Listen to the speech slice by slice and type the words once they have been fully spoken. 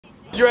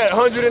You're at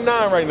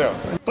 109 right now.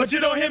 But you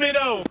don't hear me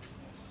though.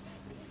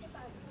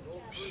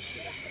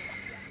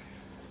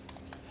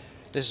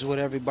 This is what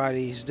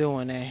everybody's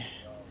doing, eh?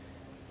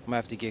 I'm gonna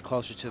have to get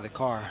closer to the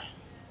car.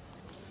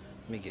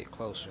 Let me get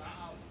closer.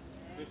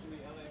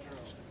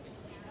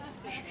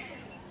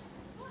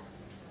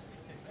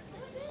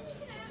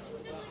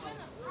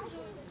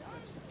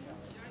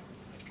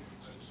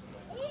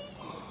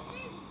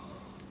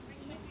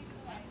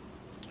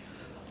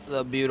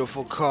 The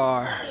beautiful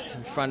car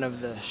in front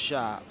of the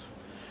shop.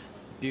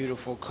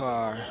 Beautiful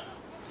car.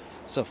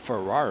 It's a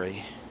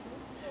Ferrari.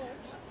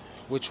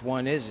 Which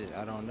one is it?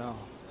 I don't know.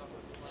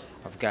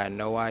 I've got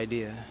no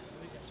idea.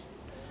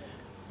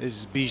 This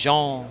is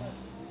Bijan,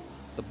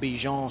 the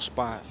Bijan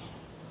spot.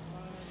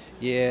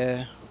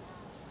 Yeah,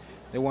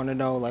 they want to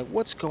know, like,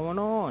 what's going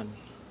on?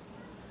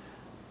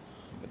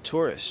 I'm a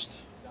tourist.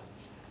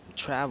 I'm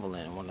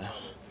traveling. I want to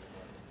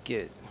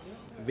get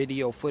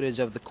video footage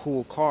of the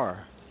cool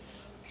car,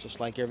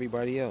 just like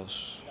everybody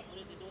else.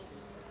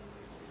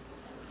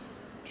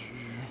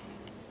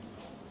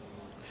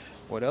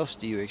 What else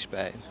do you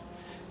expect?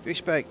 You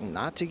expect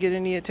not to get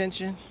any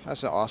attention?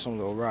 That's an awesome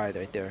little ride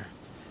right there.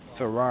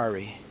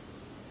 Ferrari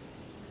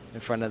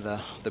in front of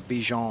the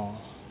Bijan.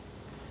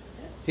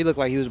 He looked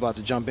like he was about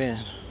to jump in.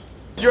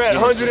 You're at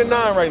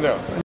 109 right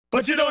now.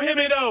 But you don't hear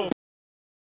me though.